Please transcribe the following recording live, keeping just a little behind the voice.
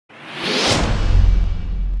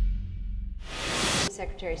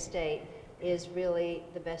Secretary of State is really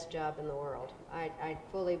the best job in the world. I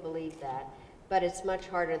fully believe that, but it's much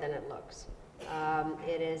harder than it looks.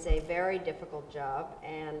 It is a very difficult job,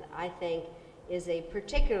 and I think is a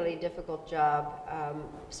particularly difficult job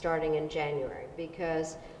starting in January,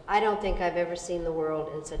 because I don't think I've ever seen the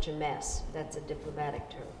world in such a mess. That's a diplomatic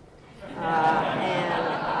term.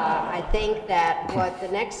 I think that what the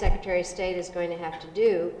next Secretary of State is going to have to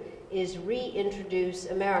do is reintroduce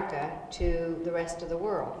America to the rest of the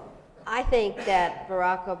world. I think that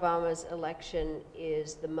Barack Obama's election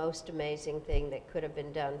is the most amazing thing that could have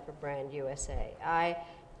been done for Brand USA. I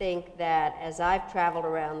think that as I've traveled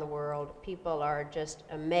around the world, people are just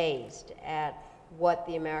amazed at what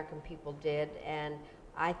the American people did, and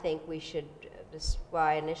I think we should, this is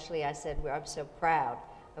why initially I said I'm so proud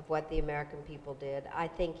of what the American people did. I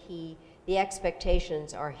think the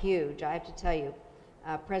expectations are huge. I have to tell you,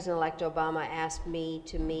 President-elect Obama asked me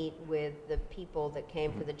to meet with the people that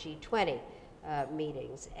came for the G20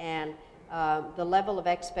 meetings, and the level of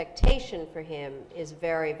expectation for him is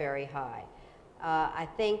very, very high. I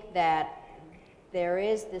think that there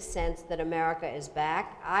is this sense that America is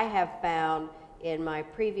back. I have found in my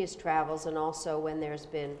previous travels, and also when there's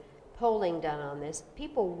been polling done on this,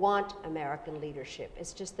 people want American leadership.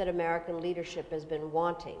 It's just that American leadership has been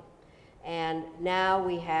wanting. And now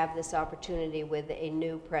we have this opportunity with a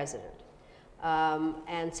new president.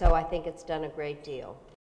 And so I think it's done a great deal.